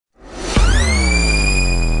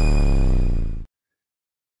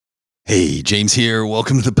Hey, James here.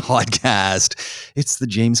 Welcome to the podcast. It's the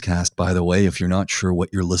James Cast, by the way, if you're not sure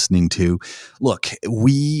what you're listening to. Look,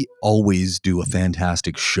 we always do a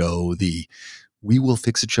fantastic show. The We Will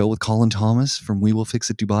Fix It show with Colin Thomas from We Will Fix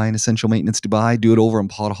It Dubai and Essential Maintenance Dubai. Do it over on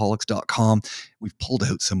podaholics.com. We've pulled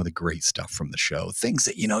out some of the great stuff from the show. Things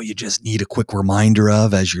that, you just need a quick reminder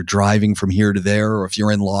of as you're driving from here to there, or if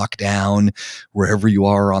you're in lockdown, wherever you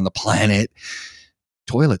are on the planet.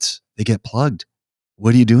 Toilets, they get plugged.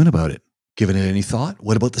 What are you doing about it? Giving it any thought?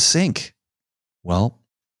 What about the sink? Well,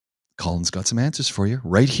 Colin's got some answers for you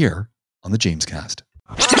right here on the James Cast.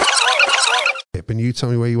 And you tell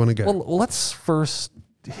me where you want to go. Well, let's first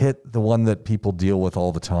hit the one that people deal with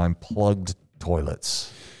all the time, plugged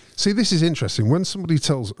toilets. See, this is interesting. When somebody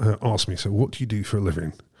asks me, so what do you do for a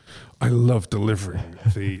living? I love delivering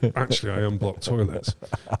actually I unblock toilets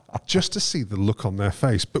just to see the look on their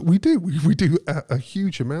face. But we do a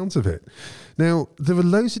huge amount of it. Now, there are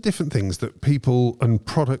loads of different things that people and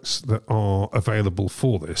products that are available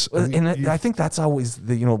for this. And I think that's always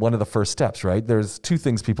one of the first steps, right? There's two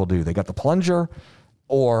things people do. They got the plunger,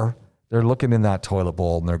 or they're looking in that toilet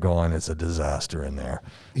bowl and they're going, it's a disaster in there.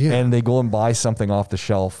 Yeah. And they go and buy something off the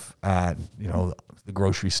shelf at, the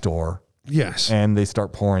grocery store. Yes. And they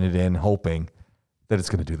start pouring it in, hoping that it's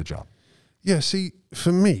going to do the job. Yeah, see,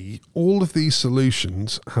 for me, all of these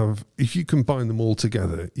solutions have, if you combine them all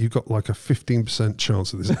together, you've got like a 15%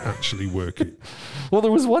 chance of this actually working. Well,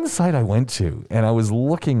 there was one site I went to, and I was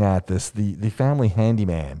looking at this, the Family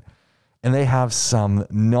Handyman, and they have some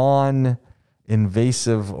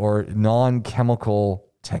non-invasive or non-chemical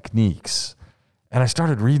techniques. And I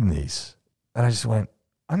started reading these, and I just went,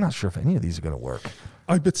 I'm not sure if any of these are going to work.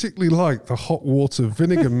 I particularly like the hot water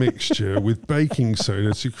vinegar mixture with baking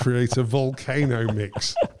soda to create a volcano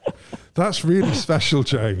mix. That's really special,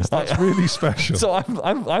 James. That's really special. So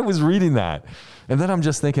I was reading that, and then I'm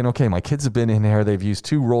just thinking, okay, my kids have been in here. They've used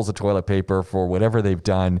 2 rolls of toilet paper for whatever they've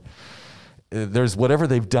done. There's whatever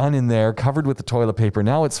they've done in there covered with the toilet paper.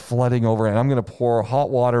 Now it's flooding over, and I'm going to pour hot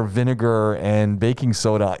water, vinegar, and baking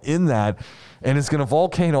soda in that, and it's going to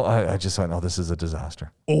volcano. I just went, oh, this is a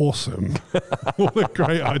disaster. Awesome. What a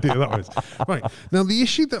great idea that was. Right. Now, the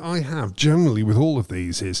issue that I have generally with all of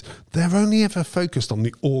these is they're only ever focused on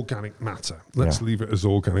the organic matter. Let's leave it as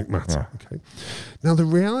organic matter. Yeah. Okay. Now, the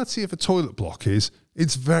reality of a toilet block is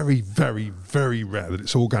it's very, very, very rare that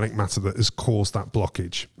it's organic matter that has caused that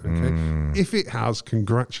blockage. Okay. If it has,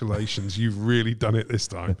 congratulations, you've really done it this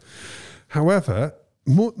time. However,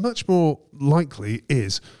 much more likely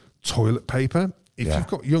is toilet paper. If you've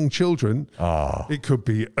got young children, it could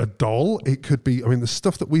be a doll. It could be, the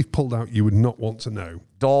stuff that we've pulled out, you would not want to know.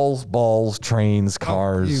 Dolls, balls, trains,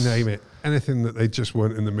 cars. You name it. Anything that they just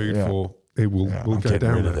weren't in the mood for, it will go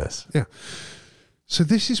down rid there. of this. Yeah. So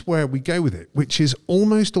this is where we go with it, which is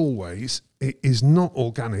almost always, it is not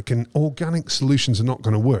organic, and organic solutions are not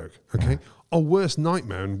going to work. Okay. Our worst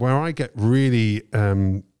nightmare, and where I get really,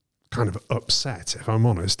 kind of upset, if I'm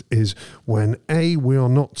honest, is when we are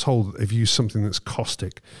not told that they've used something that's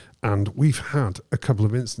caustic. And we've had a couple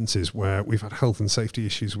of instances where we've had health and safety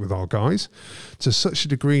issues with our guys to such a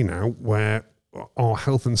degree now where our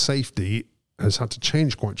health and safety has had to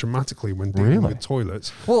change quite dramatically when dealing with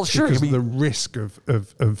toilets. Well, sure. Because of the risk of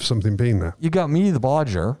something being there. You got me, the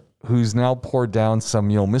bodger, who's now poured down some,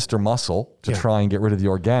 Mr. Muscle to try and get rid of the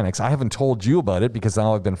organics. I haven't told you about it because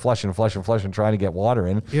now I've been flushing, trying to get water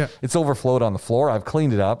in. Yeah. It's overflowed on the floor. I've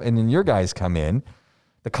cleaned it up. And then your guys come in.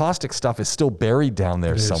 The caustic stuff is still buried down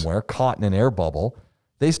there somewhere, caught in an air bubble.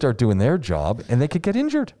 They start doing their job and they could get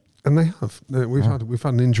injured. And they have. We've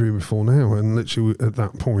had an injury before now, and literally at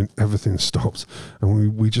that point, everything stopped,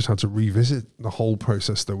 and we just had to revisit the whole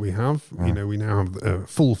process that we have. We now have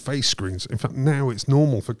full face screens. In fact, now it's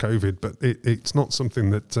normal for COVID, but it's not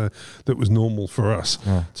something that was normal for us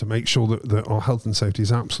to make sure that our health and safety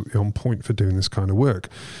is absolutely on point for doing this kind of work.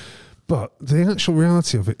 But the actual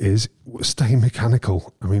reality of it is staying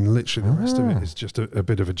mechanical. Literally the rest of it is just a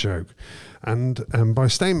bit of a joke. And by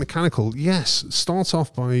staying mechanical, yes, start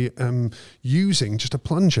off by using just a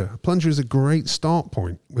plunger. A plunger is a great start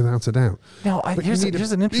point, without a doubt. Now, here's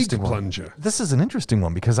an interesting one. Plunger. This is an interesting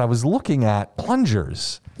one because I was looking at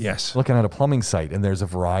plungers. Yes. Looking at a plumbing site, and there's a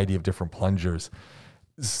variety of different plungers.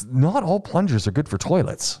 Not all plungers are good for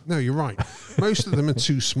toilets. No, you're right. Most of them are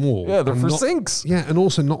too small. Yeah, they're for sinks. Yeah, and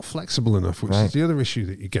also not flexible enough, which is the other issue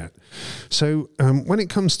that you get. So when it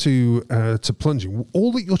comes to plunging,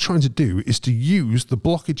 all that you're trying to do is to use the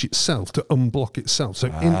blockage itself to unblock itself. So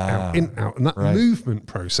in, out. And that movement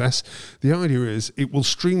process, the idea is it will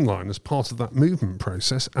streamline as part of that movement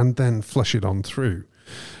process and then flush it on through.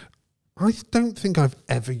 I don't think I've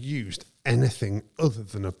ever used anything other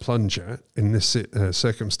than a plunger in this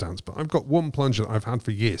circumstance, but I've got one plunger that I've had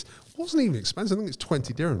for years. It wasn't even expensive. I think it's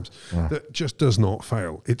 20 dirhams. That just does not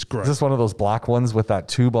fail. It's great. Is this one of those black ones with that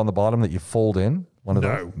tube on the bottom that you fold in? One of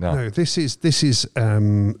those? No. This is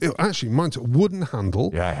actually mine's a wooden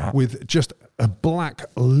handle with just a black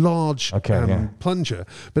large plunger.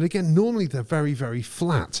 But again, normally they're very, very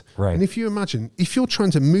flat. Right. And if you imagine, if you're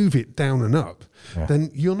trying to move it down and up,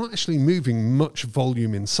 then you're not actually moving much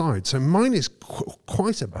volume inside. So mine is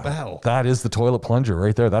quite a bell. That is the toilet plunger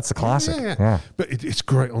right there. That's the classic. Yeah. But it's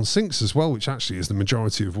great on sinks as well, which actually is the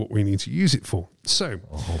majority of what we need to use it for. So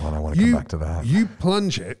hold on, I want to come back to that. You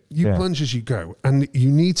plunge it, plunge as you go, and you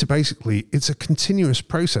need to basically, it's a continuous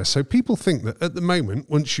process. So people think that at the moment,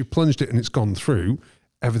 once you've plunged it and it's gone through,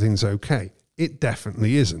 everything's okay. It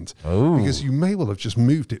definitely isn't. Because you may well have just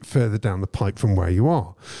moved it further down the pipe from where you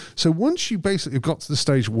are. So once you basically got to the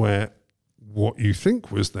stage where what you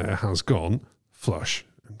think was there has gone, flush.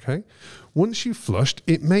 Okay. Once you've flushed,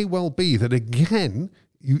 it may well be that again,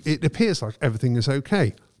 it appears like everything is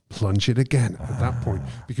okay. Plunge it again at that point,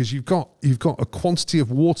 because you've got a quantity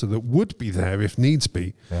of water that would be there if needs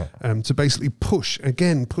be, to basically push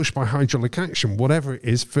by hydraulic action, whatever it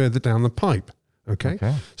is further down the pipe. Okay.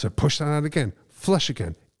 So push that out again, flush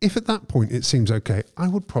again. If at that point it seems okay, I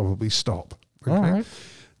would probably stop. Okay. All right.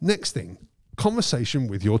 Next thing, conversation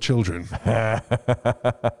with your children.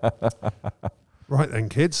 Right then,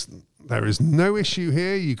 kids, there is no issue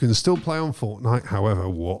here. You can still play on Fortnite. However,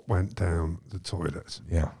 what went down the toilet?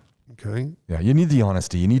 Yeah. Okay. Yeah. You need the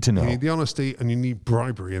honesty. You need to know. You need the honesty and you need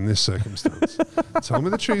bribery in this circumstance. Tell me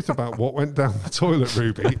the truth about what went down the toilet,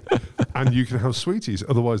 Ruby, and you can have sweeties.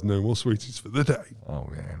 Otherwise, no more sweeties for the day. Oh,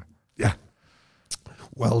 man. Yeah.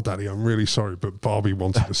 Well, Daddy, I'm really sorry, but Barbie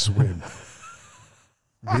wanted to swim.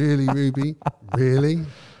 Really, Ruby? Really?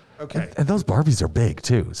 Okay. And those Barbies are big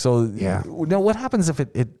too. So now what happens if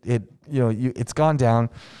it's gone down,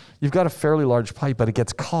 you've got a fairly large pipe, but it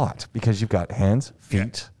gets caught because you've got hands,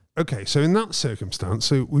 feet. Okay. So in that circumstance,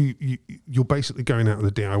 so you're basically going out of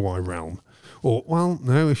the DIY realm. Or, well,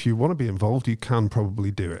 no, if you want to be involved, you can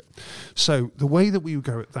probably do it. So the way that we would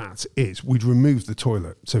go at that is we'd remove the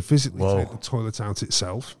toilet. So physically take the toilet out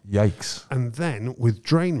itself. Yikes. And then with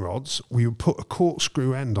drain rods, we would put a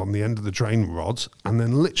corkscrew end on the end of the drain rods and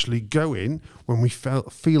then literally go in when we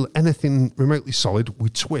feel anything remotely solid, we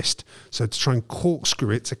twist. So to try and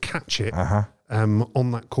corkscrew it to catch it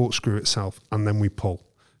on that corkscrew itself, and then we pull.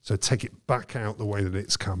 So take it back out the way that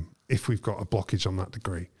it's come if we've got a blockage on that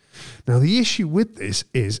degree. Now, the issue with this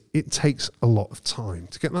is it takes a lot of time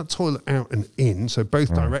to get that toilet out and in. So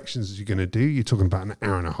both directions as you're going to do, you're talking about an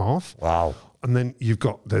hour and a half. Wow. And then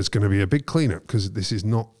there's going to be a big cleanup because this is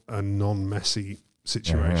not a non-messy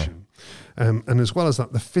situation. And as well as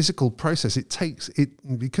that, the physical process,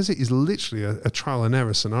 because it is literally a trial and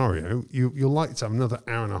error scenario, you're likely to have another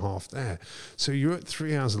hour and a half there. So you're at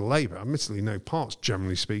 3 hours of labour, admittedly no parts,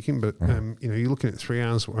 generally speaking, but you're looking at 3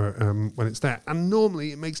 hours when it's there. And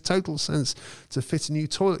normally it makes total sense to fit a new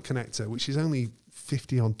toilet connector, which is only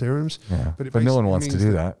 50 odd dirhams. Yeah. But no one wants to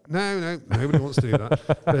do that. No, nobody wants to do that.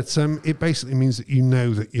 But it basically means that you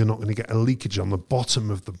know that you're not going to get a leakage on the bottom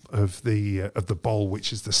of the bowl,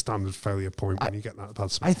 which is the standard failure point when you get that bad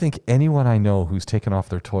smell. I think anyone I know who's taken off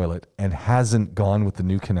their toilet and hasn't gone with the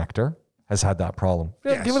new connector has had that problem.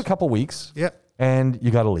 Yes. Give it a couple weeks. Yep. And you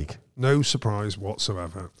got a leak. No surprise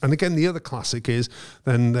whatsoever. And again, the other classic is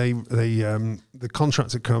then the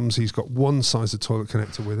contractor comes, he's got one size of toilet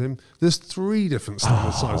connector with him. There's 3 different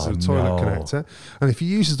standard sizes of toilet connector. And if he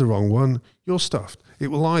uses the wrong one, you're stuffed. It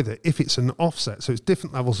will either, if it's an offset, so it's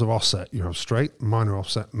different levels of offset. You have straight, minor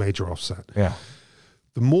offset, major offset. Yeah.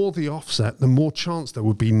 The more the offset, the more chance there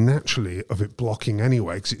would be naturally of it blocking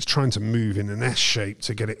anyway, because it's trying to move in an S shape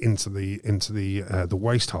to get it into the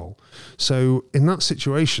waste hole. So in that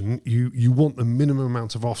situation, you want the minimum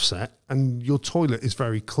amount of offset, and your toilet is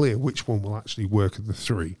very clear which one will actually work of the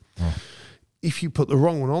 3. Yeah. If you put the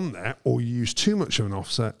wrong one on there, or you use too much of an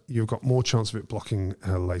offset, you've got more chance of it blocking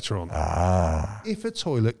later on. If a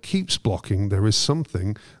toilet keeps blocking, there is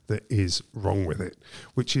something that is wrong with it,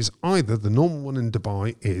 which is either the normal one in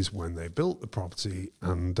Dubai is when they built the property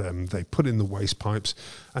and they put in the waste pipes,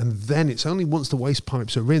 and then it's only once the waste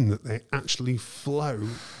pipes are in that they actually flow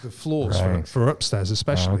the floors for upstairs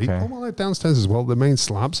especially, or downstairs as well, the main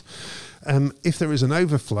slabs. If there is an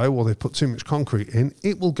overflow or they put too much concrete in,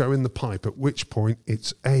 it will go in the pipe, at which point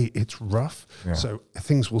it's rough, so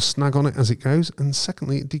things will snag on it as it goes, and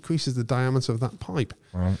secondly, it decreases the diameter of that pipe,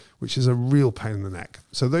 which is a real pain in the neck.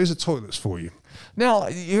 So those are toilets for you. Now,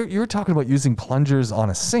 you're talking about using plungers on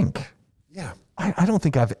a sink. Yeah. I don't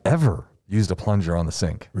think I've ever used a plunger on the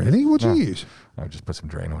sink. Really? What do you use? I would just put some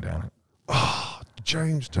Drano down it.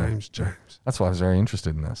 James. That's why I was very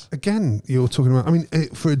interested in this. Again, you're talking about, I mean,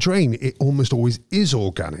 for a drain, it almost always is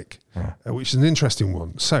organic, which is an interesting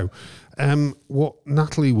one. So what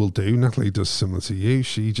Natalie will do, Natalie does similar to you.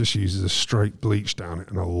 She just uses a straight bleach down it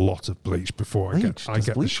and a lot of bleach before I get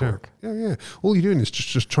the shower. Yeah. All you're doing is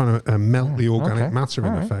just trying to melt the organic matter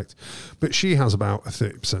in effect. But she has about a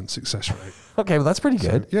 30% success rate. Okay, well, that's pretty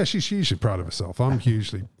good. Yeah, she's hugely proud of herself. I'm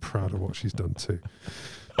hugely proud of what she's done too.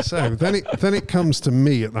 So then it comes to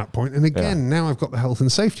me at that point, and again, now I've got the health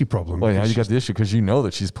and safety problem. Well, now you got the issue because you know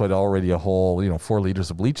that she's put already a whole 4 liters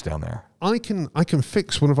of bleach down there. I can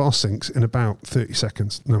fix one of our sinks in about 30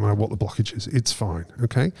 seconds, no matter what the blockage is. It's fine.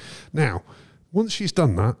 Okay. Now, once she's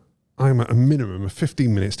done that, I'm at a minimum of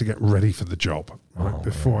 15 minutes to get ready for the job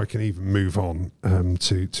before I can even move on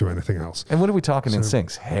to anything else. And what are we talking in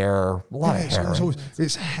sinks? Hair, a lot of hair.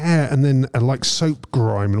 It's hair and then like soap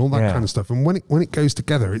grime and all that kind of stuff. And when it goes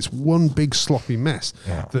together, it's one big sloppy mess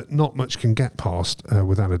that not much can get past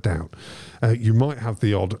without a doubt. You might have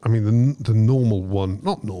the odd, I mean, the normal one,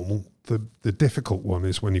 not normal, the difficult one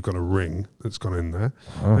is when you've got a ring that's gone in there.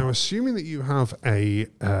 Now, assuming that you have a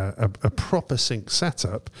proper sink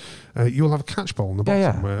setup, you'll have a catch bowl on the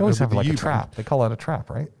bottom. You always have like a trap. They call that a trap,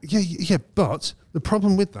 right? Yeah. But the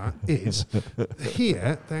problem with that is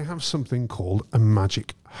here they have something called a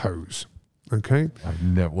magic hose. Okay. I've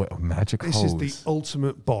never, what, a magic hose? This is the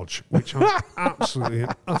ultimate bodge, which I absolutely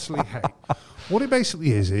and utterly hate. What it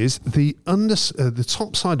basically is the the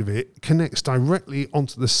top side of it connects directly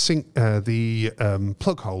onto the sink, the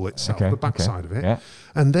plug hole itself, the back side of it,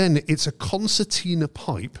 and then it's a concertina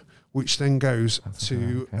pipe which then goes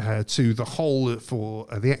to the hole for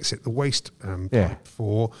the exit, the waste pipe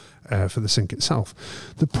for the sink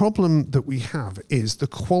itself. The problem that we have is the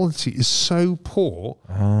quality is so poor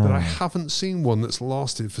that I haven't seen one that's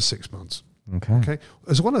lasted for 6 months. Okay.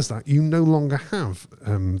 As well as that, you no longer have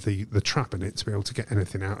the trap in it to be able to get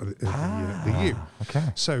anything out of the U.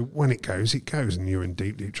 Okay. So when it goes, and you're in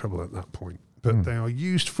deep, deep trouble at that point. But they are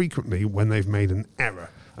used frequently when they've made an error.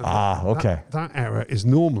 That error is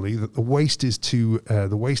normally that the waste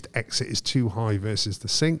exit is too high versus the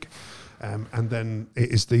sink, and then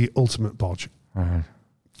it is the ultimate bodge.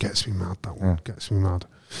 Gets me mad, that one. Gets me mad.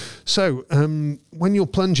 So when you're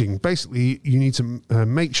plunging, basically you need to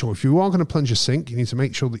make sure, if you are going to plunge a sink, you need to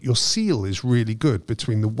make sure that your seal is really good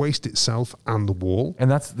between the waste itself and the wall. And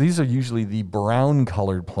these are usually the brown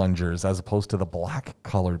colored plungers as opposed to the black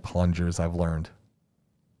colored plungers, I've learned.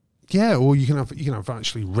 Yeah, or you can have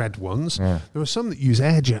actually red ones. There are some that use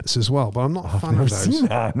air jets as well, but I'm not a fan of those.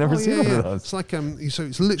 I've never seen one of those. It's like so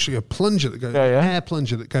it's literally a plunger that goes air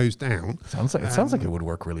plunger that goes down. It sounds like it would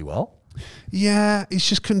work really well. Yeah, it's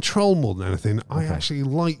just control more than anything. I actually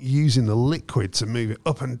like using the liquid to move it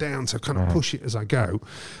up and down to kind of push it as I go,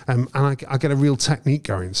 and I get a real technique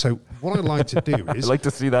going. So what I like to do is I'd like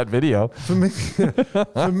to see that video. For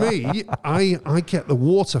me, I get the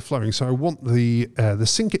water flowing. So I want the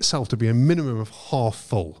sink itself to be a minimum of half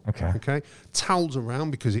full. Okay. Towels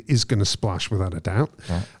around because it is going to splash without a doubt.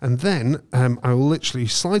 And then I will literally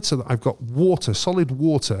slide so that I've got water, solid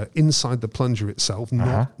water inside the plunger itself,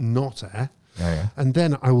 not air. And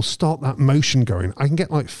then I will start that motion going. I can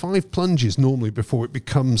get like 5 plunges normally before it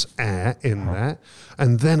becomes air in there,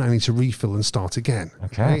 and then I need to refill and start again.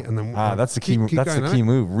 Okay, and then that's the key. That's the key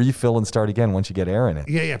move. Refill and start again once you get air in it.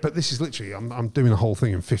 Yeah. But this is literally I'm doing the whole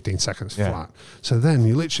thing in 15 seconds flat. So then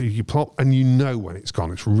you plop, and you know when it's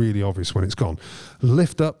gone. It's really obvious when it's gone.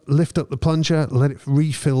 Lift up the plunger, let it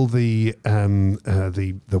refill the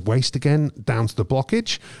waste again down to the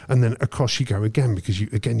blockage, and then across you go again because you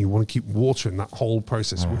want to keep water in that whole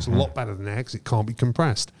process, which is a lot better than air because it can't be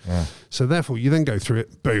compressed. So therefore, you then go through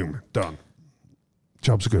it. Boom, done.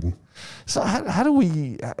 Job's a good one. So how do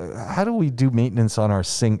we do maintenance on our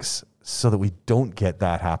sinks so that we don't get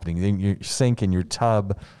that happening? In your sink and your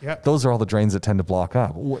tub, those are all the drains that tend to block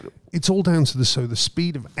up. It's all down to the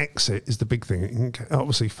speed of exit is the big thing.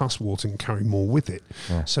 Obviously, fast water can carry more with it.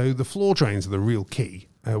 So the floor drains are the real key,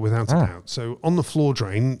 without a doubt. So on the floor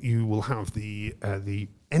drain, you will have the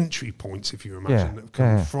entry points, if you imagine, that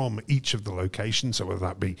come from each of the locations. So whether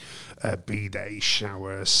that be bidet,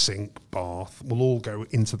 shower, sink, bath, will all go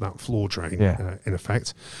into that floor drain in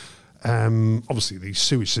effect. Obviously, the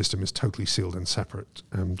sewage system is totally sealed and separate,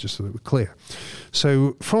 just so that we're clear.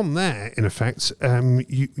 So from there, in effect,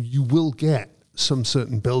 you will get some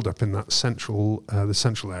certain build-up in that the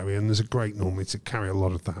central area, and there's a grate normally to carry a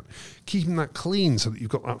lot of that. Keeping that clean so that you've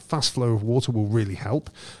got that fast flow of water will really help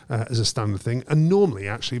as a standard thing. And normally,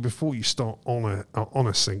 actually, before you start on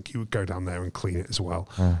a sink, you would go down there and clean it as well.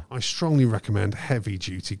 I strongly recommend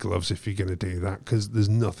heavy-duty gloves if you're going to do that, because there's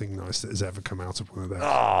nothing nice that has ever come out of one of those.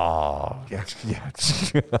 Oh, Yeah. yeah.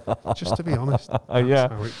 Just to be honest, that's how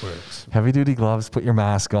it works. Heavy duty gloves, put your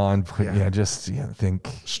mask on, think.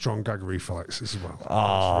 Strong gag reflexes as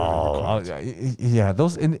well.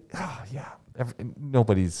 Those,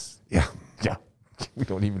 nobody's, yeah. We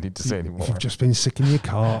don't even need to say anymore. You've just been sick in your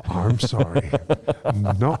car. I'm sorry.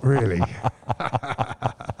 Not really.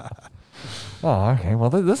 Oh, okay.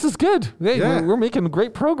 Well, this is good. Hey, we're making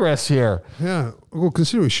great progress here. Yeah. Well,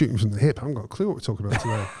 considering we're shooting from the hip, I haven't got a clue what we're talking about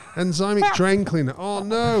today. Enzymic drain cleaner. Oh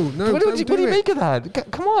no! What do you make of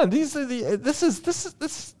that? Come on, these are this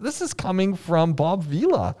is coming from Bob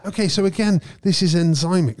Vila. Okay, so again, this is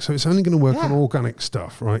enzymic, so it's only going to work on organic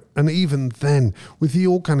stuff, right? And even then, with the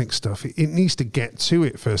organic stuff, it needs to get to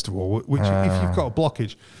it first of all. Which, if you've got a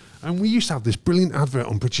blockage. And we used to have this brilliant advert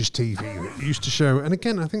on British TV that used to show, and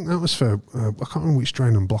again, I think that was for, I can't remember which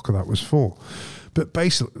drain and blocker that was for, but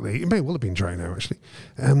basically, it may well have been Drano actually.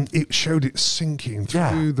 It showed it sinking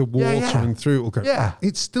through the water and through it will go. Yeah.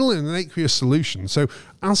 It's still in an aqueous solution, so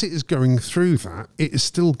as it is going through that, it is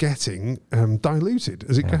still getting diluted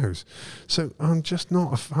as it goes. So I'm just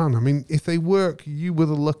not a fan. I mean, if they work, you were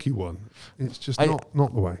the lucky one. It's just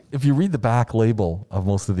not the way. If you read the back label of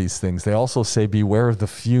most of these things, they also say beware of the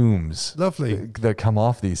fumes. Lovely. That come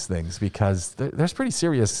off these things, because there's pretty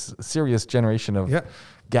serious generation of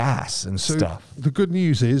gas and stuff. The good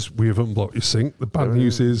news is we have unblocked your sink. The bad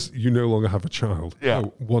news is you no longer have a child. Yeah.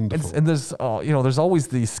 Oh, wonderful. And there's there's always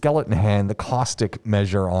the skeleton hand, the caustic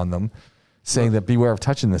measure on them, saying that beware of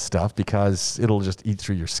touching this stuff because it'll just eat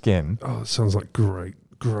through your skin. Oh, it sounds like great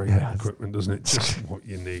equipment, doesn't it? Just what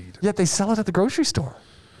you need. Yet they sell it at the grocery store.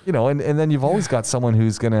 And then you've always got someone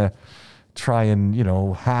who's going to try and,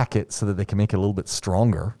 hack it so that they can make it a little bit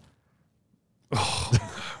stronger. Oh,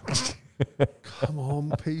 come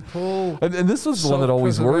on, people. And this was the one that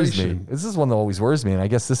always worries me. This is one that always worries me. And I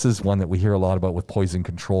guess this is one that we hear a lot about with poison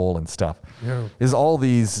control and stuff. Yeah. Is all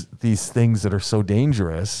these things that are so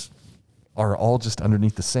dangerous are all just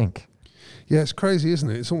underneath the sink. Yeah, it's crazy, isn't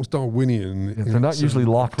it? It's almost Darwinian. They're not usually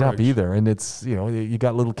locked up either. And it's, you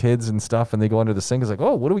got little kids and stuff and they go under the sink. It's like,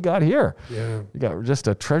 oh, what do we got here? Yeah. You got just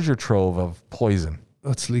a treasure trove of poison.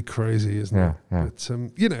 Utterly crazy, isn't it? Yeah. But,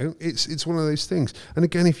 it's one of those things. And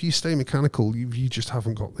again, if you stay mechanical, you just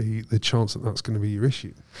haven't got the chance that that's going to be your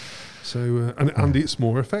issue. So, and it's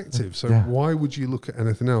more effective. So why would you look at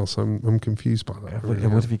anything else? I'm confused by that. What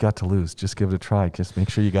have you got to lose? Just give it a try. Just make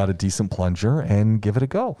sure you got a decent plunger and give it a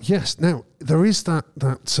go. Yes. Now, there is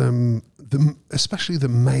especially the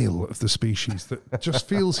male of the species that just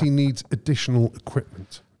feels he needs additional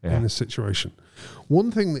equipment in this situation. One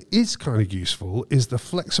thing that is kind of useful is the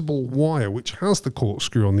flexible wire, which has the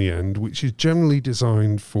corkscrew on the end, which is generally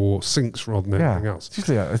designed for sinks rather than anything else.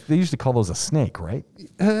 They usually call those a snake, right?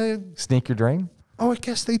 Snake your drain? Oh, I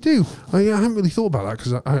guess they do. I haven't really thought about that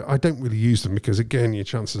because I don't really use them because, again, your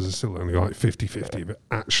chances are still only like 50-50 of it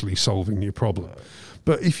actually solving your problem.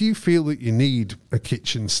 But if you feel that you need a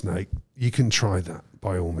kitchen snake, you can try that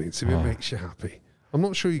by all means if it makes you happy. I'm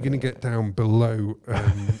not sure you're going to get down below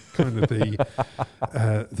kind of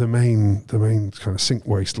the main kind of sink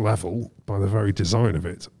waste level by the very design of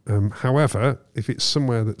it. However, if it's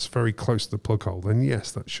somewhere that's very close to the plug hole, then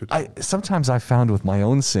yes, that should. Sometimes I found with my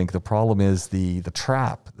own sink, the problem is the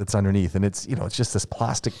trap that's underneath, and it's it's just this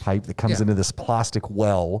plastic pipe that comes into this plastic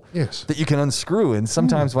well that you can unscrew. And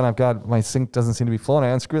sometimes when I've got my sink doesn't seem to be flowing,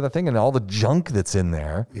 I unscrew that thing and all the junk that's in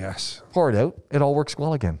there. Yes. Pour it out. It all works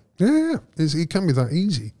well again. Yeah. It can be that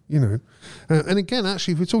easy, And again,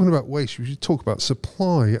 actually, if we're talking about waste, we should talk about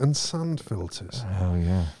supply and sand filters. Oh,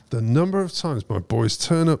 yeah. The number of times my boys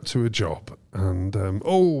turn up to a job and,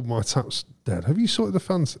 my tap's dead. Have you sorted the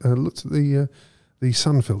fans? Looked at the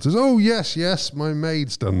sand filters. Oh, yes, my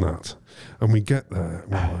maid's done that. And we get there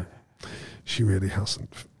and we're like, she really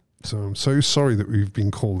hasn't. So I'm so sorry that we've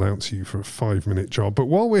been called out to you for a 5-minute job. But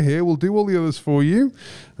while we're here, we'll do all the others for you.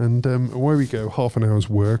 And away we go, half an hour's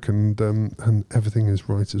work and everything is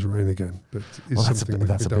right as rain again. But that's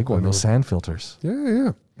a big one, those sand filters.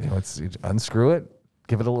 Yeah. You unscrew it,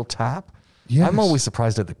 give it a little tap. Yes. I'm always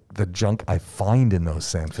surprised at the junk I find in those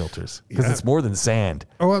sand filters because it's more than sand.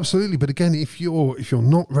 Oh, absolutely. But again, if you're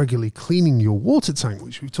not regularly cleaning your water tank,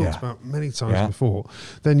 which we've talked about many times before,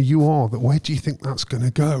 then you are. Where do you think that's going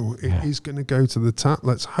to go? It is going to go to the tap.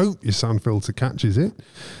 Let's hope your sand filter catches it,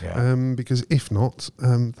 because if not,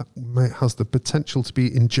 that has the potential to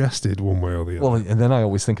be ingested one way or the other. Well, and then I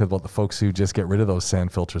always think about the folks who just get rid of those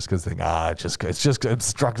sand filters because they think, it's just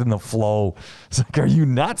obstructing the flow. It's like, are you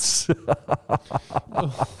nuts?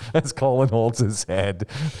 As Colin holds his head.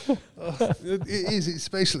 It is. It's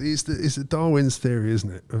basically it's the Darwin's theory, isn't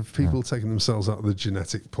it? Of people taking themselves out of the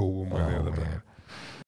genetic pool one way or the other.